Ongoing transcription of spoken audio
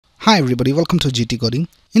Hi everybody, welcome to GTCoding.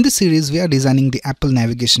 In this series we are designing the Apple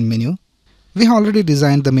navigation menu. We have already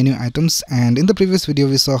designed the menu items, and in the previous video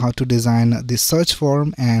we saw how to design the search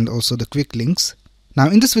form and also the quick links. Now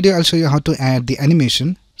in this video I'll show you how to add the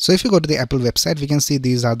animation. So if you go to the Apple website, we can see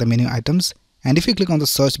these are the menu items, and if you click on the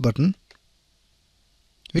search button,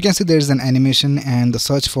 we can see there is an animation and the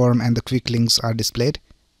search form and the quick links are displayed.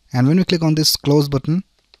 And when we click on this close button,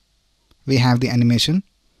 we have the animation.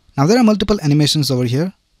 Now there are multiple animations over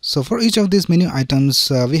here. So for each of these menu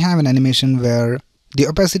items, we have an animation where the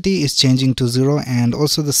opacity is changing to 0 and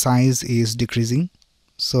also the size is decreasing.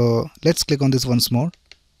 So let's click on this once more.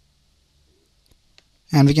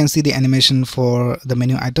 And we can see the animation for the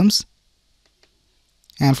menu items.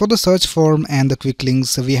 And for the search form and the quick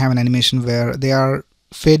links, we have an animation where they are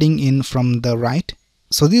fading in from the right.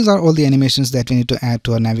 So these are all the animations that we need to add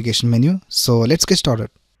to our navigation menu. So let's get started.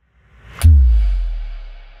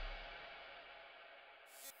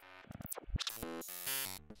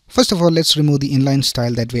 First of all, let's remove the inline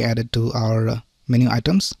style that we added to our menu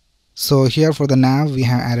items. So here for the nav, we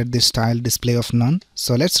have added this style display of none.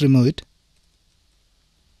 So let's remove it.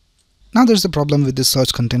 Now there's a problem with this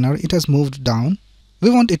search container. It has moved down. We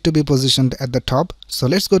want it to be positioned at the top. So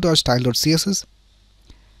let's go to our style.css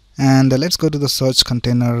and let's go to the search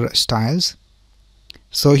container styles.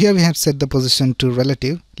 So here we have set the position to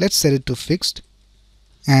relative. Let's set it to fixed,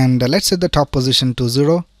 and let's set the top position to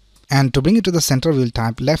 0. And to bring it to the center, we'll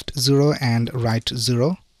type left 0 and right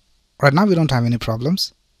 0. Right now we don't have any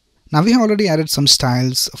problems. Now we have already added some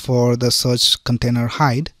styles for the search container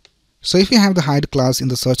hide. So if you have the hide class in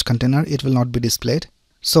the search container, it will not be displayed.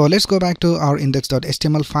 So let's go back to our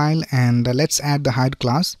index.html file and let's add the hide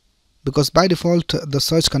class, because by default the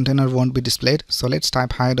search container won't be displayed. So let's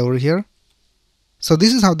type hide over here. So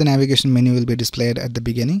this is how the navigation menu will be displayed at the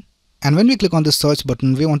beginning. And when we click on the search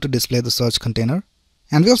button, we want to display the search container.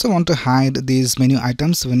 And we also want to hide these menu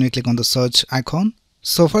items when we click on the search icon.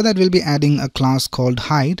 So for that we'll be adding a class called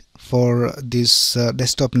hide for this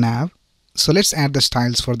desktop nav. So let's add the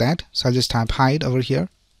styles for that. So I'll just type hide over here.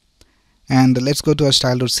 And let's go to our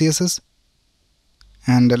style.css.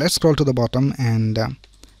 And let's scroll to the bottom and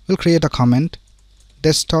we'll create a comment,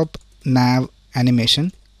 desktop nav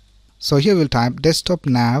animation. So here we'll type desktop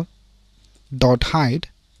nav dot hide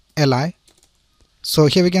li. So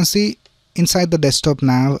here we can see inside the desktop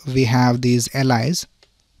nav we have these LIs.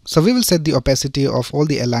 So we will set the opacity of all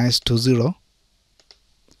the LIs to 0.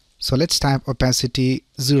 So let's type opacity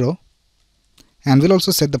 0, and we'll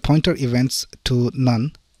also set the pointer events to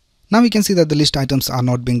none. Now we can see that the list items are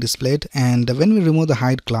not being displayed, and when we remove the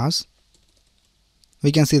hide class,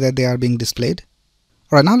 we can see that they are being displayed.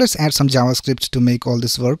 Alright, now let's add some JavaScript to make all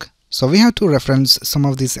this work. So we have to reference some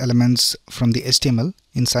of these elements from the HTML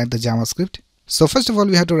inside the JavaScript. So first of all,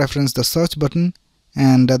 we have to reference the search button,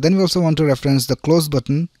 and then we also want to reference the close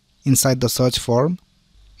button inside the search form,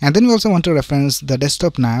 and then we also want to reference the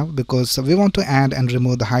desktop nav because we want to add and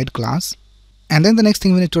remove the hide class. And then the next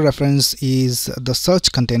thing we need to reference is the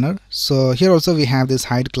search container. So here also we have this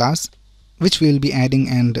hide class which we will be adding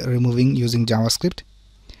and removing using JavaScript.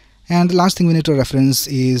 And the last thing we need to reference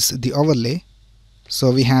is the overlay.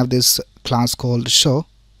 So we have this class called show,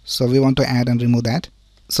 so we want to add and remove that.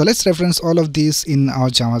 So let's reference all of these in our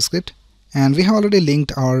JavaScript, and we have already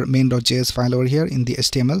linked our main.js file over here in the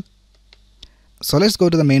HTML. So let's go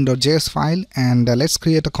to the main.js file and let's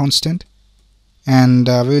create a constant, and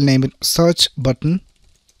we will name it search button,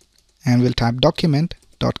 and we'll type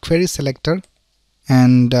document.querySelector,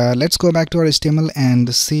 and let's go back to our HTML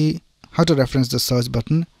and see how to reference the search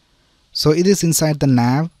button. So it is inside the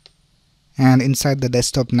nav, and inside the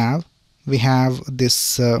desktop nav we have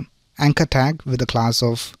this anchor tag with the class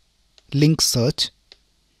of link search.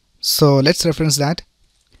 So let's reference that.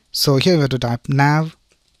 So here we have to type nav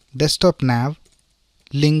desktop nav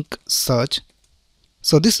link search.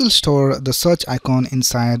 So this will store the search icon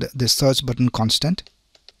inside the search button constant.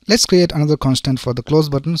 Let's create another constant for the close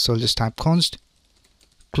button. So just type const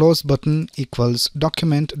close button equals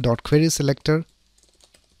document.querySelector,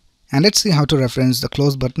 and let's see how to reference the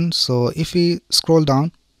close button. So if we scroll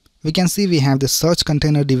down, we can see we have the search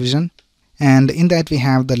container division, and in that we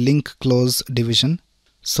have the link close division.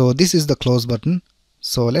 So this is the close button.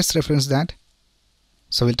 So let's reference that.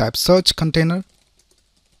 So we'll type search container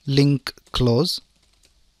link close,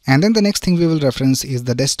 and then the next thing we will reference is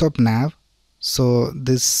the desktop nav. So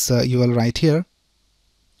this URL right here.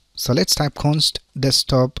 So let's type const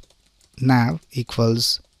desktop nav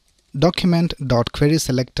equals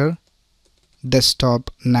document.querySelector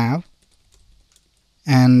desktop nav,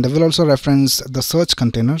 and we'll also reference the search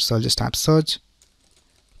container. So I'll just type search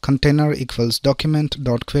container equals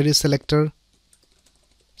document.querySelector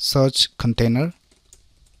search container.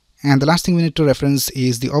 And the last thing we need to reference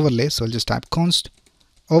is the overlay. So I'll just type const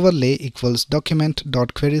overlay equals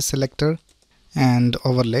document.querySelector and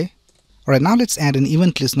overlay. Alright, now let's add an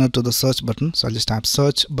event listener to the search button. So I'll just type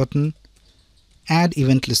search button, add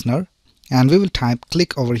event listener, and we will type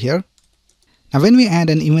click over here. Now when we add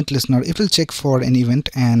an event listener, it will check for an event,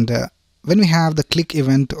 and when we have the click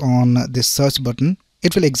event on this search button,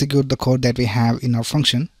 it will execute the code that we have in our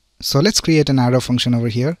function. So let's create an arrow function over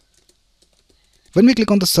here. When we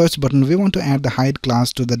click on the search button, we want to add the hide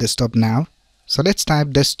class to the desktop nav. So let's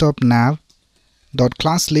type desktop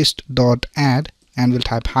nav.classList.add and we'll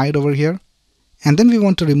type hide over here. And then we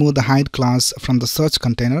want to remove the hide class from the search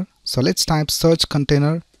container. So let's type search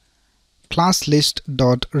container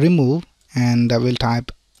classList.remove and we'll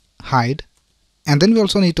type hide. And then we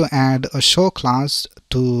also need to add a show class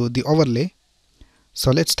to the overlay.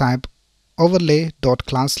 So let's type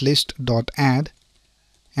overlay.classList.add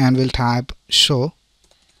and we'll type show.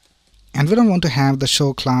 And we don't want to have the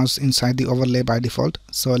show class inside the overlay by default,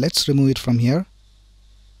 so let's remove it from here.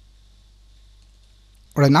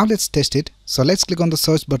 Alright, now let's test it. So let's click on the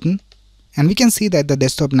search button and we can see that the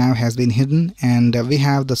desktop nav has been hidden and we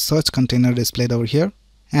have the search container displayed over here.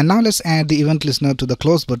 And now let's add the event listener to the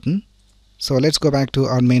close button. So let's go back to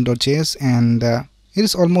our main.js and it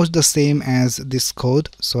is almost the same as this code.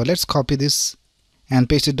 So let's copy this and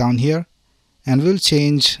paste it down here, and we'll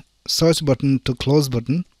change search button to close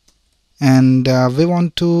button. And we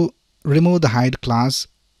want to remove the hide class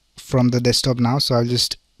from the desktop now, so I'll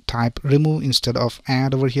just type remove instead of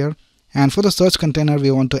add over here. And for the search container,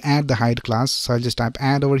 we want to add the hide class, so I'll just type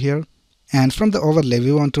add over here. And from the overlay,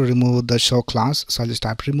 we want to remove the show class, so I'll just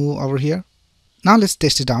type remove over here. Now let's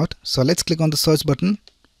test it out. So let's click on the search button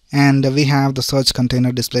and we have the search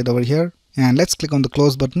container displayed over here. And let's click on the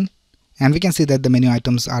close button and we can see that the menu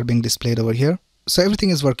items are being displayed over here. So everything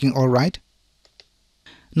is working all right.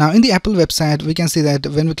 Now in the Apple website, we can see that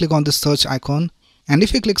when we click on this search icon and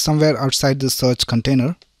if we click somewhere outside the search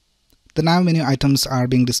container, the nav menu items are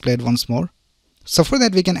being displayed once more. So for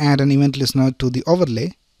that, we can add an event listener to the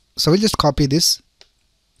overlay. So we'll just copy this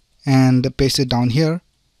and paste it down here,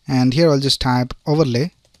 and here I'll just type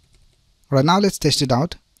overlay. Right, now let's test it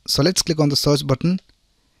out. So let's click on the search button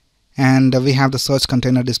and we have the search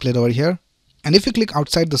container displayed over here. And if you click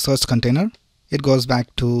outside the search container, it goes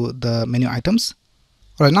back to the menu items.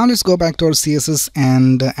 Alright, now let's go back to our CSS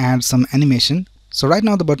and add some animation. So right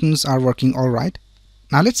now the buttons are working alright.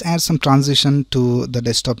 Now let's add some transition to the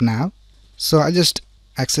desktop nav. So I'll just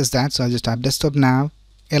access that. So I'll just type desktop nav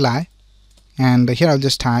li, and here I'll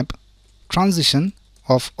just type transition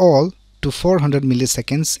of all to 400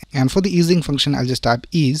 milliseconds, and for the easing function I'll just type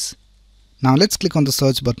ease. Now let's click on the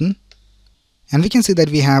search button and we can see that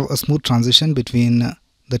we have a smooth transition between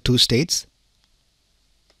the two states.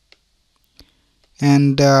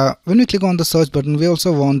 And when we click on the search button, we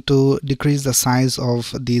also want to decrease the size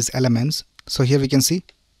of these elements. So here we can see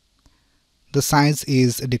the size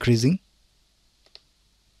is decreasing.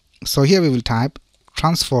 So here we will type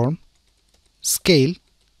transform scale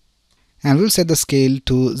and we'll set the scale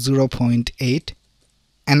to 0.8.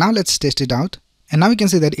 And now let's test it out. And now we can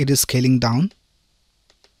see that it is scaling down.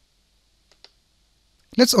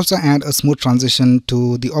 Let's also add a smooth transition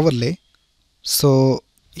to the overlay. So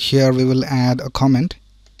here we will add a comment.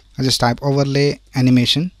 I'll just type overlay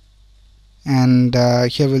animation, and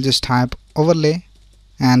here we'll just type overlay,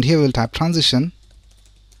 and here we'll type transition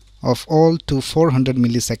of all to 400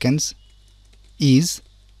 milliseconds ease.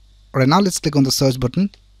 Alright, now let's click on the search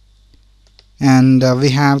button and we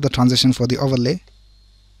have the transition for the overlay.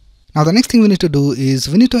 Now the next thing we need to do is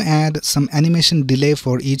we need to add some animation delay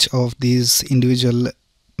for each of these individual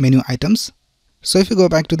menu items. So if you go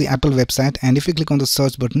back to the Apple website and if you click on the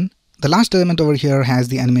search button, the last element over here has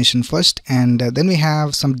the animation first, and then we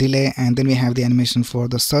have some delay, and then we have the animation for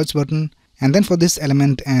the search button, and then for this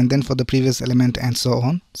element, and then for the previous element, and so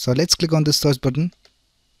on. So let's click on this search button.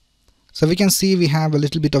 So we can see we have a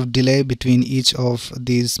little bit of delay between each of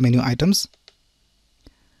these menu items.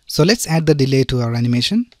 So let's add the delay to our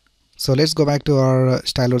animation. So let's go back to our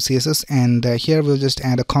style.css and here we'll just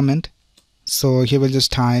add a comment. So here we'll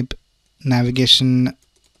just type navigation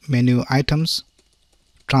menu items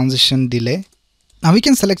transition delay. Now we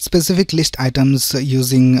can select specific list items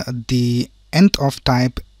using the nth of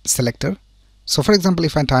type selector. So for example,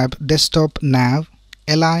 if I type desktop nav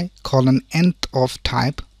li colon nth of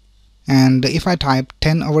type, and if I type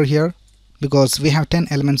 10 over here, because we have 10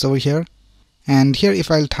 elements over here, and here if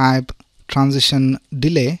I'll type transition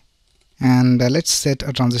delay, and let's set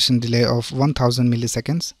a transition delay of 1000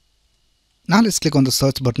 milliseconds. Now let's click on the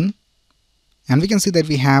search button And we can see that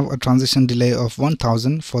we have a transition delay of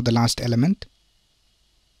 1000 for the last element.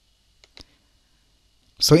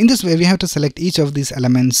 So in this way, we have to select each of these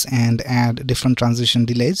elements and add different transition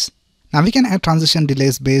delays. Now we can add transition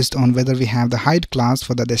delays based on whether we have the hide class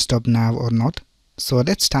for the desktop nav or not. So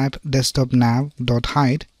let's type desktop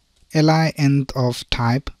nav.hide li nth of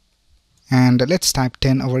type, and let's type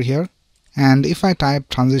 10 over here. And if I type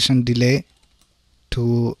transition delay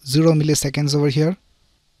to 0 milliseconds over here,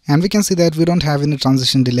 and we can see that we don't have any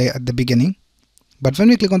transition delay at the beginning, but when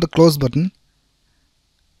we click on the close button,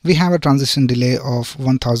 we have a transition delay of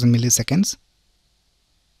 1000 milliseconds.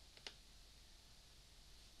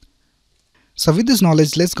 So with this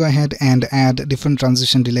knowledge, let's go ahead and add different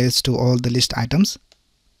transition delays to all the list items.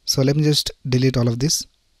 So let me just delete all of this,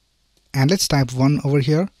 and let's type 1 over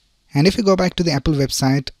here. And if we go back to the Apple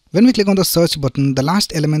website, when we click on the search button, the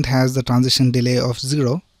last element has the transition delay of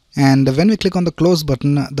 0, and when we click on the close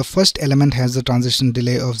button, the first element has the transition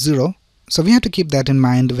delay of 0. So we have to keep that in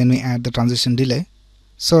mind when we add the transition delay.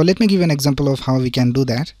 So let me give you an example of how we can do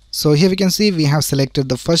that. So here we can see we have selected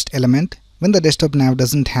the first element when the desktop nav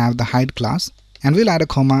doesn't have the hide class, and we'll add a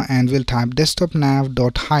comma and we'll type desktop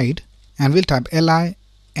nav.hide, and we'll type li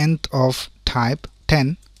nth of type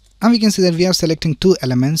 10. Now we can see that we are selecting two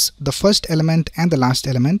elements, the first element and the last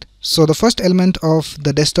element. So the first element of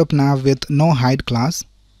the desktop nav with no hide class,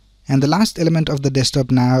 and the last element of the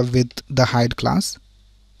desktop nav with the hide class.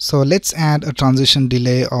 So let's add a transition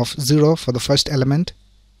delay of 0 for the first element,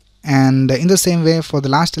 and in the same way for the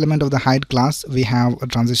last element of the hide class we have a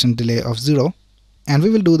transition delay of 0, and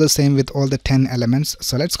we will do the same with all the 10 elements.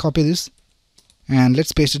 So let's copy this and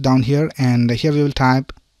let's paste it down here, and here we will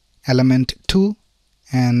type element 2,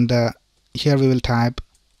 and here we will type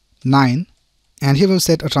 9, and here we'll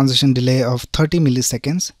set a transition delay of 30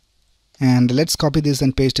 milliseconds. And let's copy this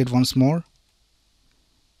and paste it once more,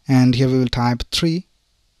 and here we will type 3,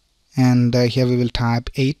 and here we will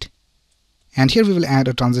type 8, and here we will add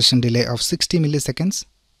a transition delay of 60 milliseconds.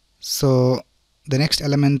 So the next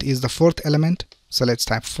element is the fourth element, so let's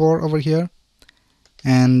type 4 over here,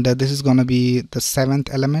 and this is gonna be the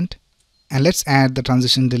seventh element, and let's add the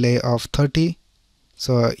transition delay of 30.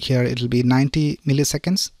 So here it will be 90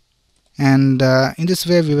 milliseconds, and in this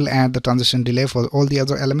way we will add the transition delay for all the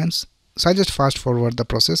other elements. So I just fast forward the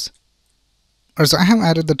process. So I have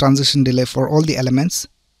added the transition delay for all the elements.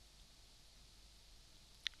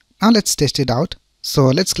 Now let's test it out. So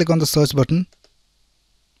let's click on the search button,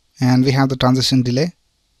 and we have the transition delay,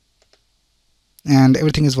 and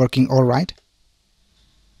everything is working alright.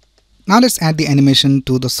 Now let's add the animation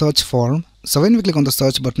to the search form. So when we click on the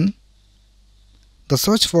search button, the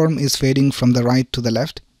search form is fading from the right to the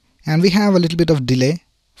left, and we have a little bit of delay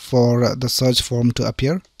for the search form to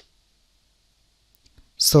appear.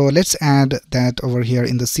 So let's add that over here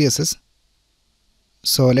in the CSS.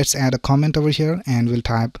 So let's add a comment over here, and we'll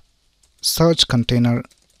type search container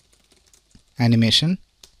animation.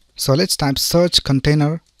 So let's type search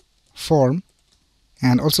container form,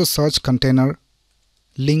 and also search container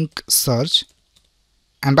link search.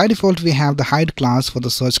 And by default we have the hide class for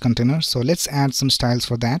the search container, so let's add some styles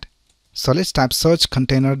for that. So let's type search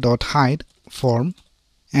container.hide form,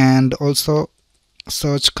 and also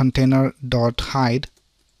search container.hide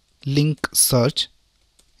link search,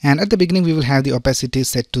 and at the beginning we will have the opacity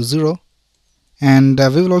set to 0, and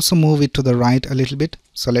we will also move it to the right a little bit.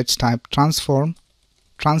 So let's type transform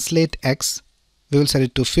translate x, we will set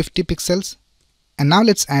it to 50 pixels, and now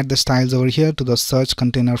let's add the styles over here to the search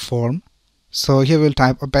container form. So here we'll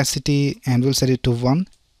type opacity and we'll set it to 1,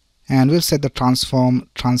 and we'll set the transform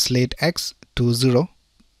translate x to 0.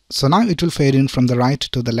 So now it will fade in from the right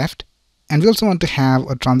to the left, and we also want to have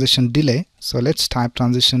a transition delay. So let's type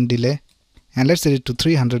transition delay and let's set it to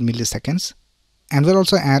 300 milliseconds, and we'll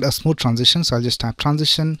also add a smooth transition. So I'll just type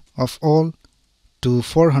transition of all to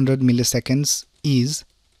 400 milliseconds ease.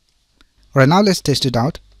 Alright, now let's test it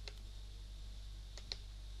out.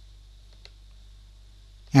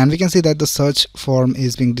 And we can see that the search form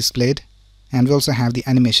is being displayed, and we also have the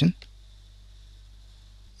animation.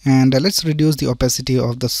 And let's reduce the opacity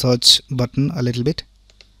of the search button a little bit.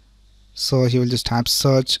 So here we'll just type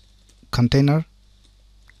search container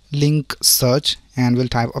link search, and we'll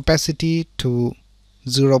type opacity to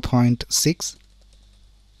 0.6.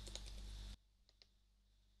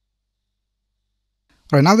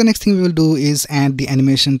 Alright, now the next thing we will do is add the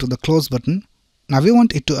animation to the close button. Now we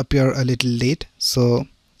want it to appear a little late, so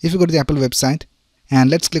if you go to the Apple website and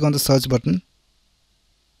let's click on the search button,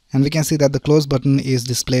 and we can see that the close button is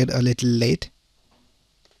displayed a little late.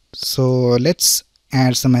 So let's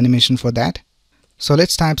add some animation for that. So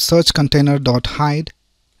let's type search container.hide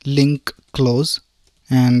link close,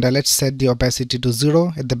 and let's set the opacity to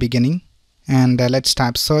 0 at the beginning, and let's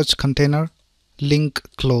type search container link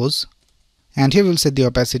close, and here we'll set the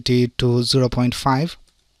opacity to 0.5,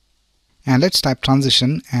 and let's type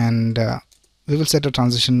transition, and we will set a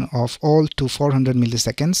transition of all to 400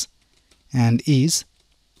 milliseconds and ease,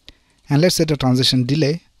 and let's set a transition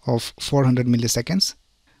delay of 400 milliseconds.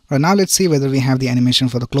 Right, now let's see whether we have the animation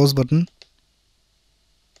for the close button.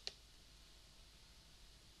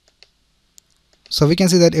 So we can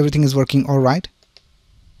see that everything is working alright.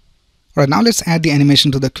 Right, now let's add the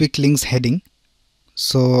animation to the quick links heading.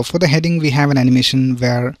 So for the heading we have an animation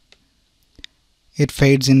where it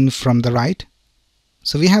fades in from the right.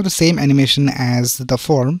 So we have the same animation as the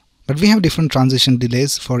form, but we have different transition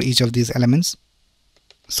delays for each of these elements.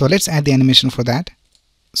 So let's add the animation for that.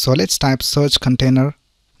 So let's type search container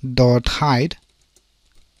dot hide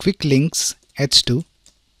quick links h2,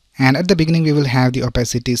 and at the beginning we will have the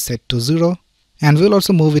opacity set to 0, and we'll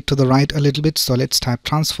also move it to the right a little bit. So let's type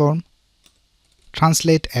transform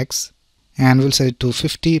translate x, and we'll set it to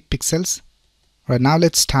 50 pixels. Right, now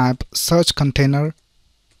let's type search container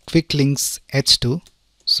quick links h2.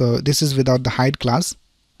 So this is without the hide class.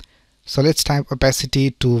 So let's type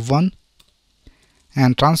opacity to 1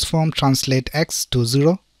 and transform translate x to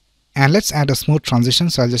 0, and let's add a smooth transition.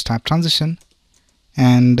 So I'll just type transition,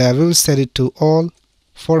 and we will set it to all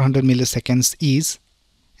 400 milliseconds ease,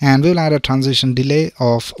 and we will add a transition delay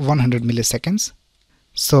of 100 milliseconds.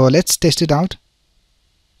 So let's test it out.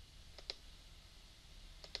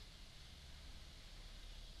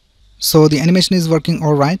 So the animation is working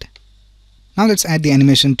alright. Now let's add the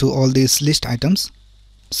animation to all these list items.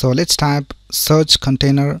 So let's type search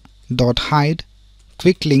container dot hide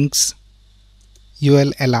quick links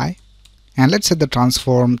ulli, and let's set the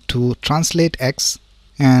transform to translate x,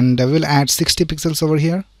 and we'll add 60 pixels over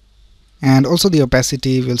here, and also the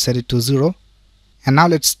opacity we'll set it to 0. And now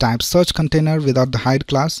let's type search container without the hide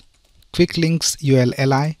class quick links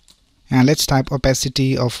ulli, and let's type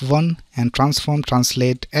opacity of 1 and transform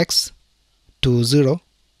translate x to 0,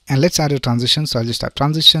 and let's add a transition. So I'll just type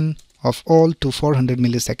transition of all to 400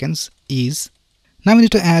 milliseconds ease. Now we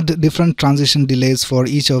need to add different transition delays for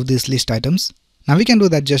each of these list items. Now we can do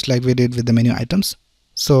that just like we did with the menu items.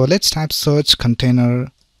 So let's type search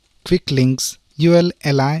container quick links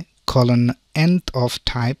ulli colon nth of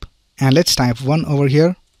type, and let's type 1 over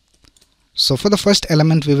here. So for the first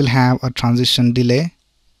element we will have a transition delay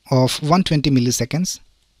of 120 milliseconds,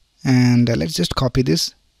 and let's just copy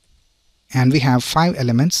this, and we have 5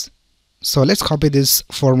 elements. So let's copy this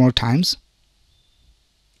 4 more times.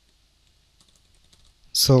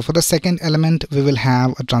 So for the second element we will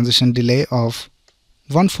have a transition delay of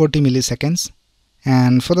 140 milliseconds,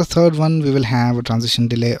 and for the third one we will have a transition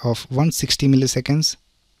delay of 160 milliseconds,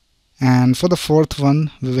 and for the fourth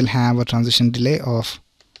one we will have a transition delay of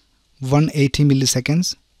 180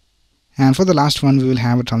 milliseconds, and for the last one we will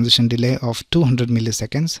have a transition delay of 200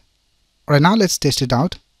 milliseconds. Right, now let's test it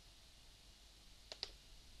out.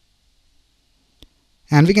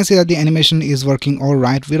 And we can see that the animation is working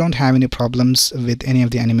alright. We don't have any problems with any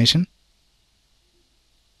of the animation.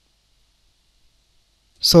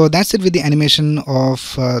 So that's it with the animation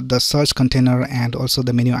of the search container and also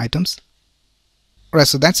the menu items. Alright,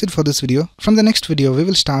 so that's it for this video. From the next video we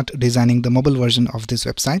will start designing the mobile version of this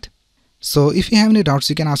website. So if you have any doubts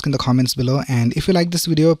you can ask in the comments below, and if you like this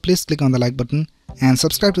video please click on the like button and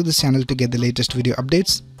subscribe to this channel to get the latest video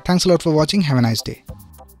updates. Thanks a lot for watching. Have a nice day.